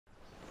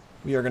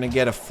We are going to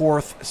get a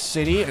 4th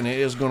city, and it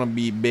is going to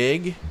be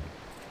big.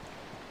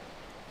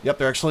 Yep,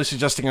 they're actually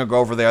suggesting I go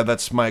over there.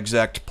 That's my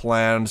exact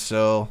plan,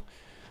 so...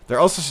 They're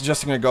also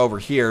suggesting I go over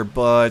here,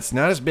 but it's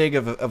not as big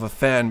of a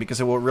fan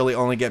because it will really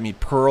only get me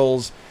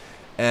pearls,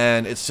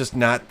 and it's just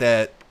not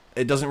that...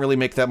 It doesn't really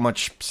make that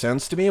much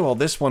sense to me. Well,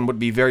 this one would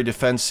be very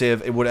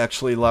defensive. It would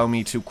actually allow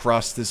me to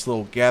cross this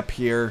little gap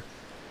here.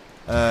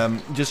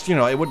 Just, you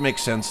know, it would make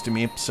sense to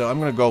me, so I'm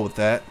going to go with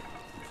that.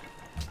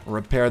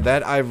 Repair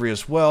that ivory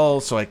as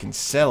well, so I can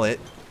sell it.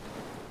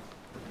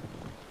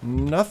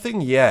 Nothing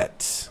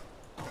yet.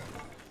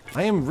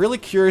 I am really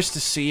curious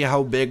to see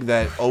how big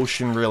that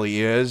ocean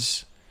really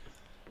is.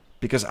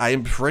 Because I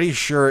am pretty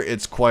sure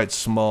it's quite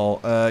small.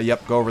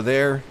 Yep, go over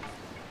there.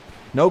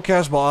 No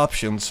castable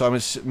options, so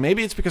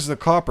maybe it's because of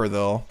the copper,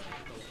 though.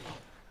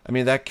 I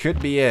mean, that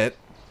could be it.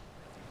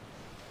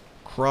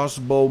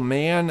 Crossbow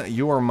man,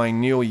 you are my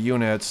new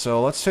unit,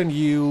 so let's send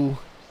you...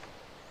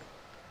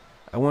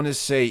 I want to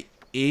say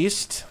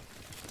east.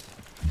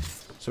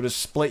 So to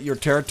split your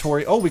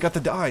territory. Oh, we got the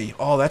dye.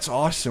 Oh, that's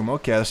awesome.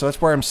 Okay, so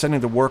that's where I'm sending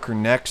the worker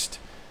next.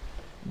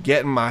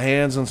 Getting my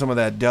hands on some of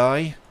that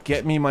dye.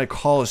 Get me my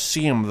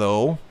Colosseum,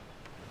 though.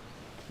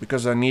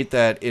 Because I need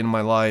that in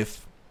my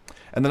life.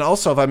 And then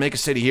also, if I make a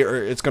city here,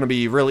 it's going to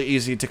be really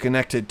easy to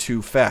connect it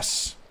to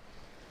Fes.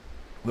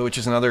 Which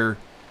is another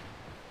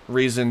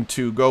reason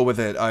to go with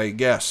it, I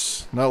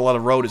guess. Not a lot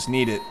of road is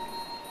needed.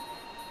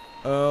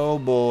 Oh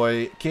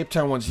boy. Cape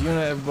Town wants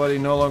unit, everybody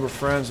no longer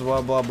friends,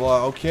 blah blah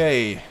blah.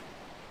 Okay.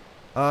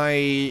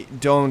 I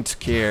don't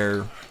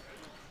care.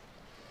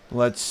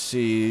 Let's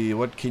see,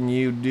 what can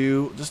you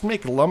do? Just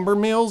make lumber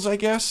mills, I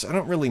guess? I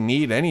don't really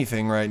need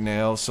anything right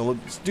now, so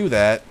let's do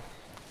that.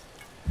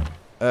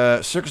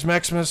 Circus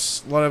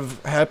Maximus, a lot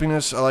of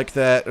happiness, I like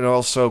that, and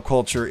also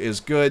culture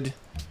is good.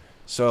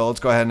 So let's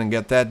go ahead and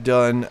get that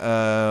done.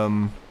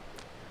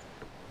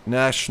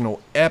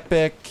 National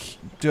Epic,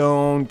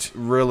 don't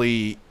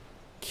really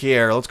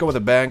care. Let's go with a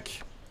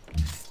bank.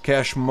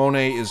 Cash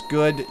Monet is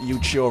good.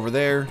 You chill over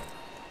there.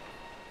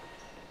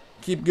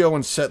 Keep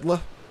going,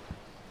 settler.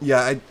 Yeah,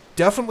 I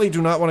definitely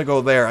do not want to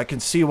go there. I can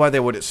see why they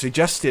would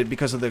suggest it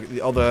because of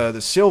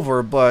the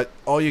silver, but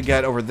all you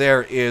get over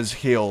there is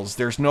hills.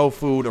 There's no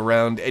food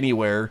around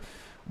anywhere.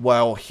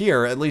 While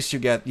here, at least you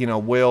get, you know,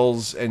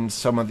 wills and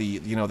some of the,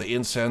 you know, the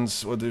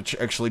incense, which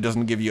actually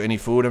doesn't give you any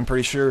food, I'm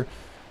pretty sure.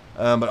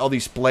 But all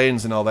these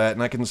plains and all that,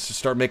 and I can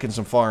start making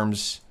some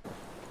farms.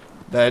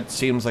 That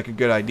seems like a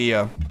good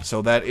idea.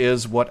 So that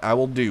is what I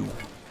will do.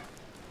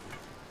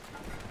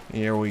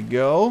 Here we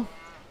go.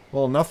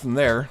 Well, nothing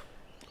there.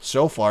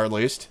 So far, at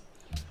least.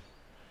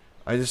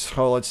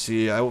 Let's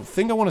see. I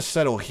think I want to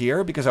settle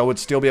here because I would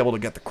still be able to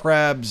get the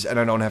crabs, and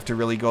I don't have to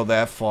really go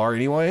that far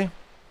anyway.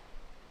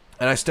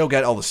 And I still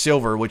get all the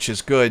silver, which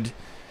is good.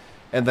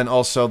 And then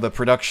also the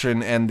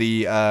production and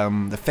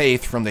the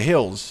faith from the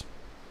hills,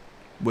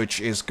 which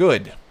is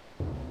good.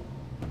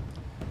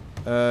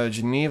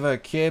 Geneva,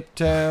 Cape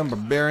Town,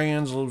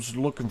 barbarians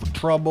looking for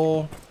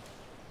trouble.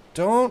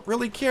 Don't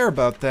really care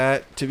about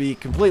that, to be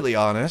completely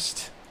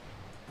honest.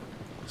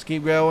 Let's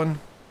keep going.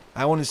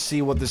 I want to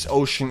see what this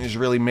ocean is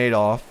really made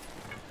of.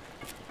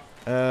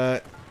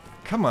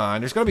 Come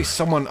on, there's got to be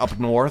someone up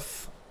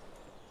north.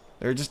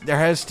 There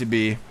has to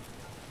be.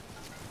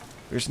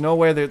 There's no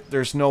way that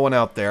there's no one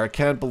out there. I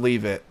can't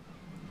believe it.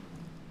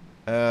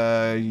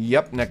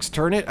 Yep, next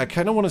turn it. I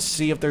kind of want to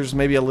see if there's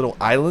maybe a little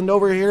island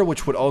over here,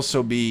 which would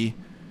also be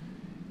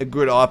a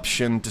good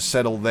option to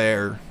settle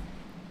there.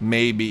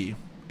 Maybe.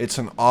 It's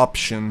an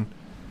option.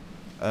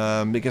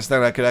 Because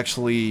then I could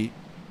actually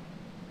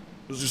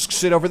just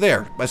sit over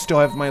there. I still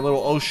have my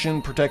little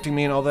ocean protecting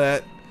me and all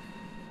that.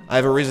 I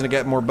have a reason to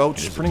get more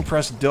boats. Printing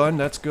press done.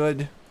 That's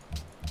good.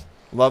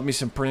 Love me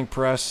some printing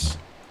press.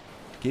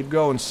 Keep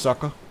going,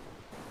 sucker.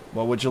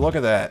 Well, would you look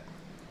at that?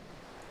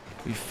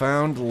 We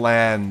found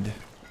land.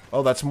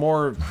 Oh, that's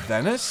more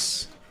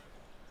Venice?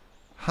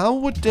 How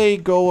would they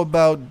go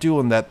about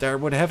doing that? There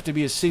would have to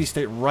be a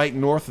city-state right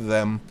north of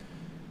them,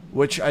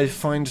 which I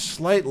find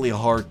slightly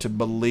hard to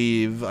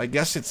believe. I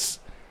guess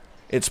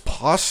it's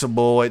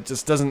possible. It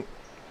just doesn't...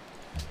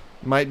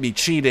 Might be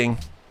cheating.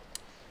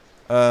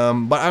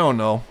 But I don't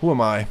know. Who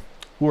am I?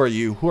 Who are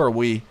you? Who are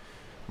we?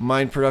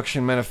 Mine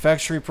production,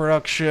 manufacturing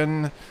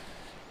production.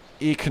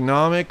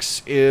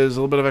 Economics is a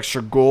little bit of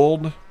extra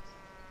gold.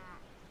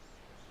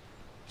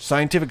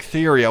 Scientific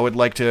theory I would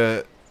like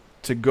to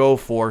go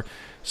for.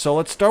 So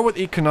let's start with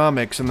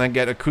economics and then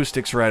get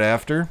acoustics right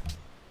after.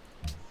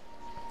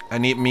 I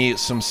need me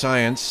some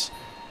science.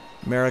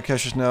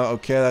 Marrakesh is now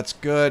okay, that's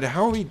good.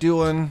 How are we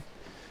doing?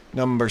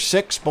 Number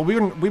 6, but we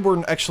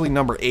were actually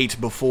number 8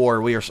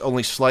 before. We are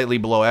only slightly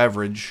below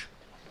average.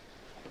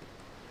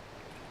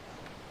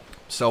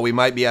 So we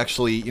might be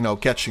actually, you know,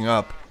 catching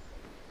up.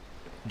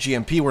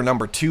 GMP, we're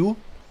number 2.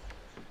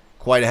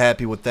 Quite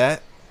happy with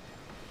that.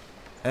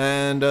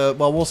 And,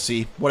 well, we'll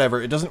see.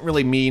 Whatever. It doesn't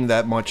really mean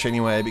that much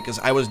anyway, because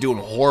I was doing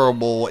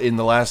horrible in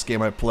the last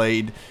game I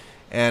played,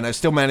 and I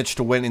still managed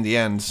to win in the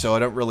end, so I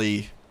don't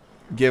really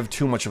give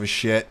too much of a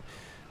shit.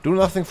 Do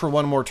nothing for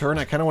one more turn.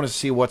 I kind of want to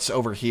see what's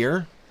over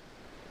here.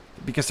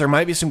 because there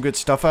might be some good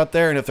stuff out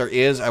there, and if there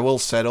is, I will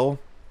settle.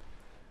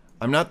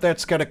 I'm not that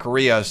scared of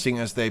Korea, seeing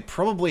as they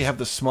probably have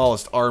the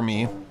smallest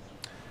army.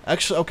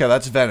 Actually, okay,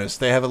 that's Venice.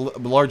 They have a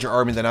larger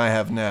army than I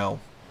have now.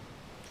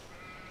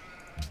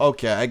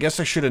 Okay, I guess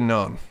I should have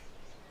known.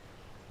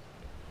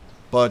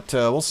 But,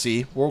 we'll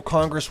see. World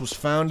Congress was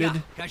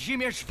founded.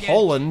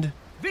 Poland.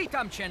 Hey,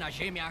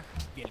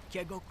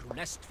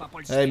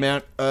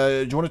 man,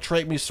 do you want to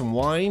trade me some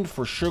wine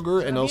for sugar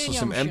and also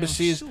some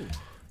embassies?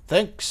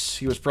 Thanks.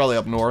 He was probably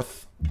up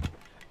north.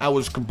 I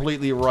was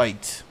completely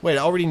right. Wait,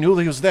 I already knew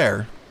that he was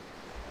there.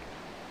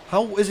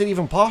 How is it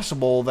even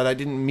possible that I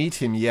didn't meet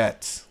him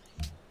yet?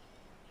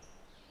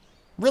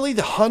 Really,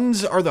 the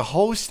Huns are the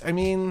host? I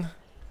mean,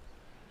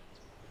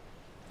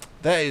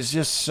 that is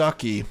just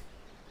sucky.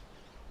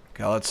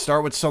 Okay, let's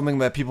start with something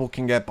that people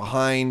can get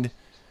behind.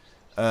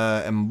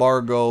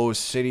 Embargo,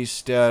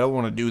 city-state. I don't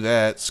want to do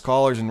that.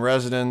 Scholars and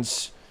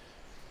residents.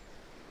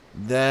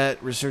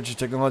 That, research and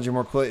technology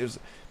more clearly.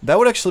 That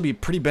would actually be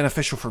pretty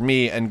beneficial for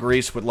me, and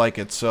Greece would like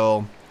it,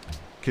 so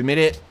commit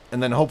it,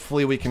 and then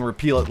hopefully we can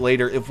repeal it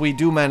later if we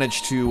do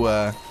manage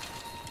to,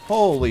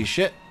 holy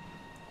shit.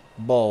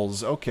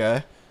 Balls,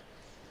 okay.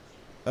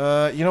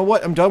 You know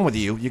what? I'm done with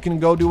you. You can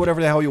go do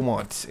whatever the hell you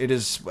want. It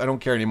is, I don't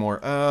care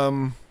anymore.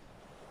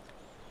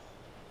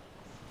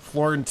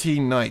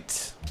 Florentine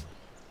Knight.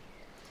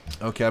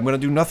 Okay, I'm gonna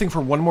do nothing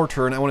for one more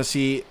turn. I want to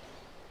see.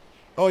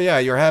 Oh yeah,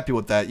 you're happy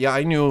with that. Yeah,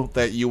 I knew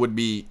that you would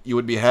be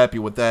happy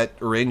with that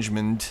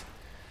arrangement.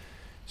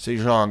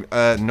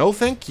 Sejong. No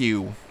thank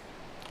you.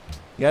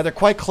 Yeah, they're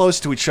quite close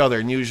to each other,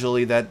 and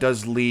usually that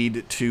does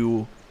lead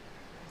to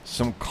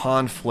some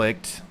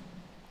conflict.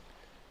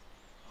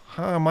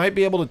 I might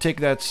be able to take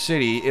that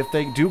city. If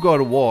they do go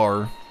to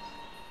war,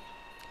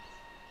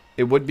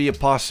 it would be a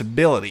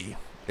possibility,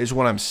 is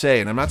what I'm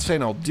saying. I'm not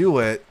saying I'll do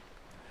it,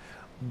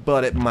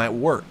 but it might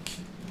work.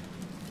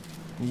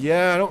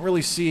 Yeah, I don't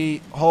really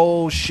see...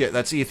 Oh, shit,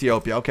 that's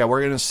Ethiopia. Okay,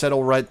 we're gonna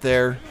settle right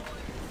there.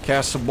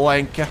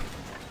 Casablanca.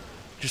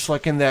 Just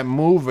like in that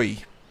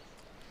movie.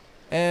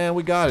 And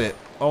we got it.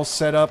 All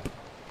set up.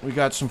 We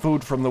got some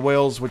food from the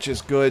whales, which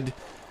is good.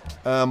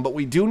 But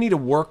we do need a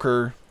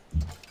worker.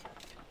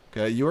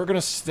 Okay, you are gonna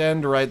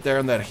stand right there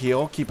on that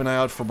hill. Keep an eye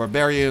out for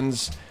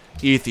barbarians,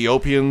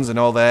 Ethiopians, and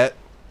all that.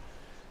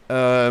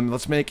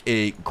 Let's make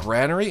a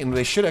granary, and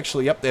they should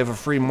actually, yep, they have a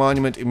free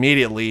monument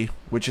immediately,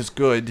 which is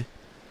good.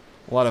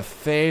 A lot of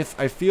faith.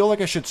 I feel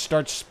like I should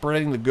start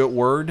spreading the good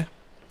word.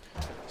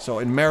 So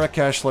in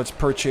Marrakesh, let's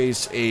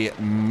purchase a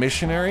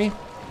missionary,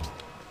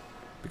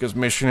 because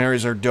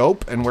missionaries are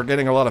dope, and we're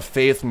getting a lot of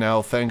faith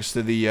now thanks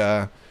to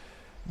the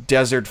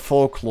desert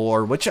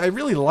folklore, which I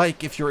really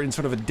like if you're in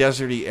sort of a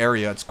deserty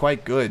area. It's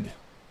quite good.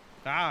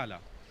 Do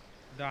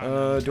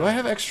I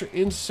have extra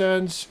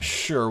incense?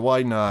 Sure,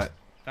 why not?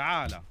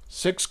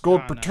 6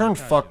 gold per turn,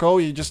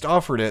 fucko. You just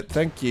offered it.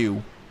 Thank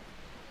you.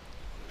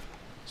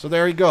 So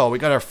there you go. We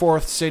got our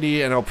 4th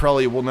city, and I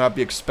probably will not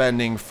be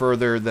expanding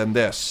further than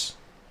this.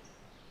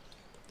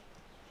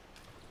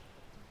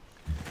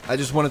 I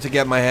just wanted to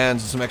get my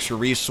hands on some extra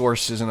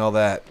resources and all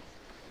that.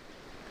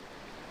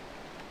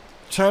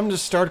 Time to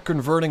start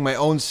converting my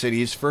own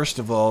cities, first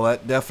of all.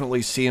 That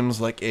definitely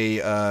seems like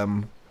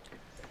a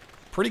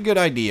pretty good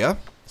idea.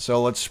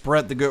 So let's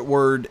spread the good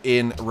word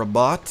in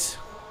Rabat.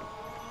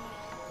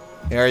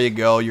 There you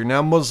go. You're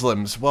now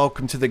Muslims.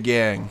 Welcome to the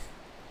gang.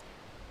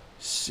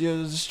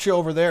 Just chill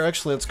over there.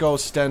 Actually, let's go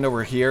stand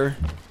over here.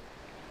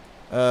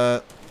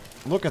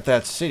 Look at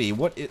that city.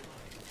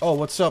 Oh,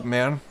 what's up,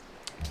 man?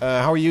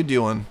 How are you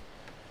doing?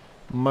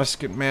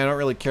 Musket man, I don't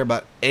really care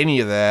about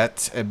any of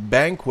that. A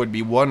bank would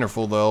be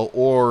wonderful, though.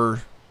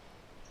 Or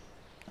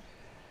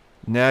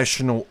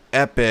National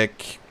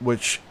Epic,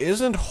 which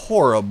isn't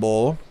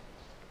horrible.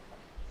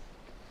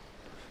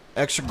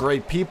 Extra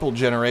great people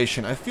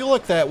generation. I feel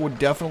like that would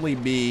definitely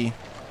be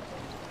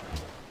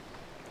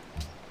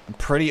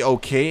pretty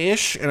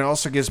okay-ish, and it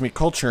also gives me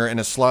culture and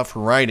a slot for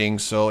writing,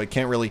 so it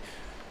can't really...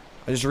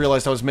 I just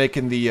realized I was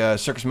making the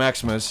Circus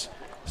Maximus.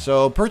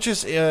 So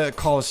purchase a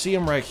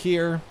Colosseum right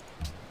here.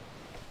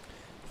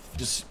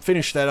 Just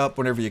finish that up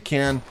whenever you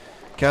can.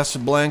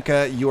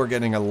 Casablanca, you are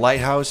getting a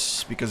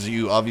lighthouse because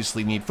you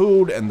obviously need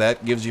food, and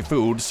that gives you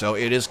food, so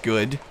it is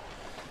good.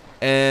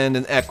 And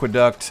an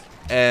aqueduct,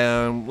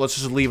 and let's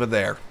just leave it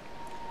there.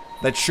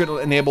 That should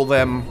enable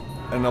them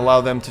and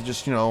allow them to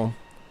just, you know...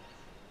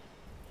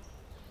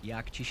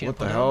 What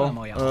the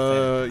hell?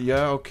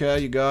 Yeah, okay,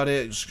 you got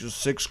it. It's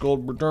just 6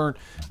 gold per turn.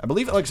 I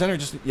believe Alexander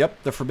just...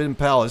 Yep, the Forbidden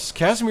Palace.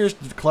 Casimir's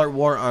declared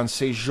war on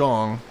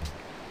Sejong.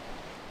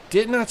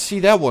 Did not see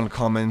that one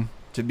coming,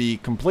 to be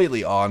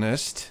completely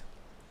honest.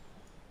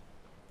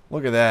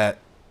 Look at that.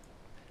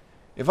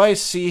 If I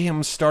see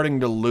him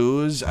starting to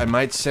lose, I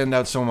might send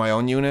out some of my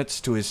own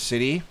units to his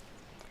city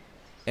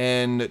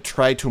and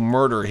try to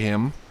murder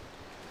him.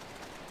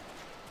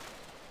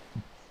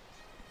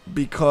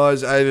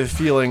 Because I have a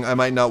feeling I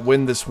might not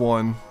win this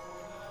one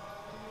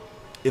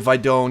if I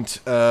don't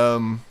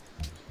start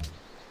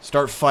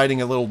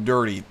fighting a little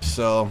dirty.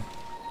 So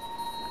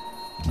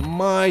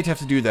Might have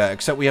to do that,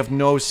 except we have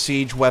no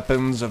siege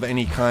weapons of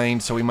any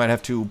kind, so we might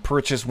have to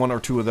purchase 1 or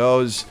 2 of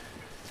those.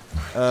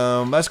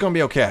 That's gonna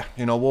be okay.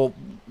 You know,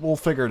 we'll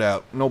figure it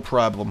out. No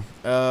problem.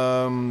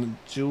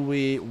 Do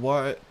we...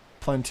 What?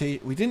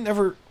 We didn't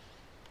ever...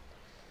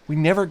 We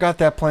never got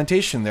that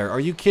plantation there. Are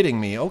you kidding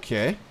me?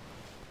 Okay.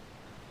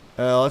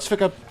 Let's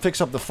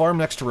fix up the farm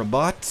next to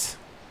Rabat,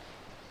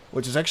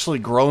 which has actually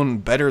grown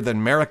better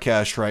than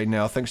Marrakesh right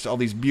now, thanks to all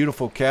these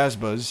beautiful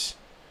Casbahs,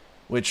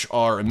 which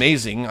are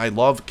amazing. I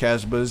love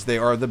Casbahs. They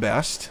are the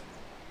best.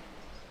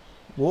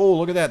 Whoa,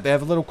 look at that. They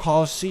have a little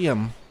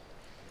Colosseum.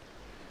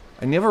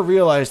 I never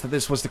realized that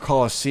this was the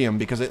Colosseum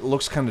because it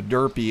looks kind of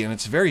derpy and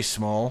it's very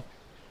small.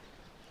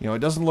 You know, it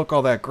doesn't look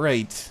all that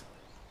great.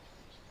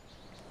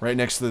 Right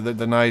next to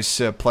the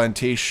nice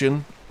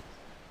plantation.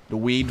 The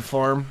weed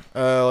farm.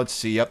 Let's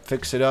see. Yep,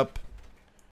 fix it up.